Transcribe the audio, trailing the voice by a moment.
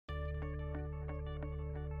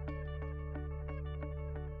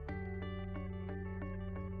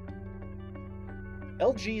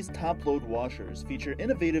LG's top-load washers feature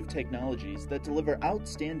innovative technologies that deliver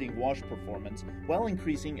outstanding wash performance while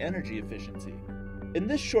increasing energy efficiency. In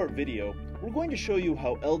this short video, we're going to show you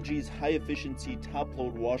how LG's high-efficiency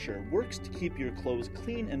top-load washer works to keep your clothes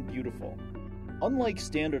clean and beautiful. Unlike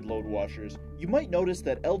standard load washers, you might notice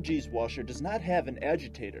that LG's washer does not have an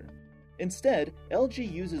agitator. Instead,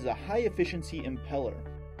 LG uses a high-efficiency impeller.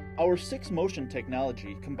 Our 6-motion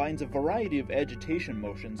technology combines a variety of agitation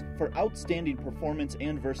motions for outstanding performance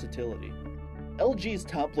and versatility. LG's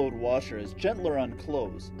top-load washer is gentler on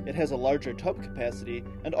clothes, it has a larger tub capacity,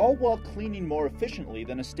 and all while cleaning more efficiently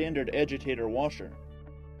than a standard agitator washer.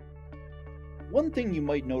 One thing you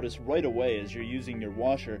might notice right away as you're using your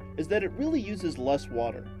washer is that it really uses less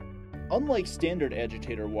water. Unlike standard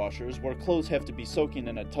agitator washers where clothes have to be soaking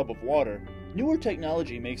in a tub of water, newer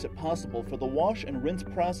technology makes it possible for the wash and rinse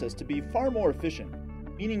process to be far more efficient,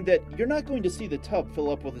 meaning that you're not going to see the tub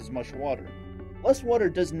fill up with as much water. Less water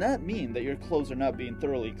does not mean that your clothes are not being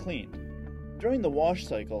thoroughly cleaned. During the wash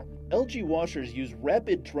cycle, LG washers use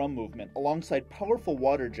rapid drum movement alongside powerful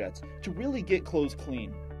water jets to really get clothes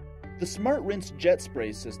clean. The Smart Rinse jet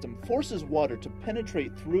spray system forces water to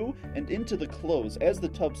penetrate through and into the clothes as the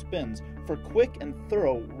tub spins for quick and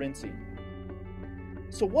thorough rinsing.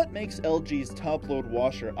 So what makes LG's top-load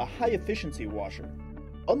washer a high-efficiency washer?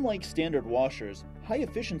 Unlike standard washers,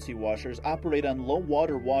 high-efficiency washers operate on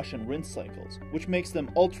low-water wash and rinse cycles, which makes them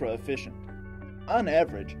ultra-efficient. On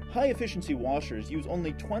average, high-efficiency washers use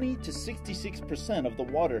only 20 to 66% of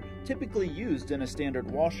the water typically used in a standard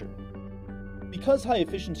washer. Because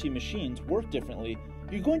high-efficiency machines work differently,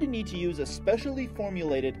 you're going to need to use a specially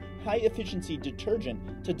formulated high-efficiency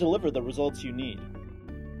detergent to deliver the results you need.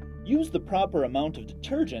 Use the proper amount of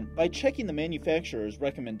detergent by checking the manufacturer's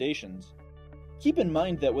recommendations. Keep in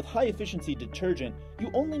mind that with high-efficiency detergent, you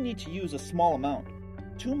only need to use a small amount.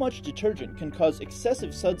 Too much detergent can cause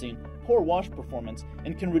excessive sudsing, poor wash performance,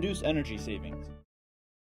 and can reduce energy savings.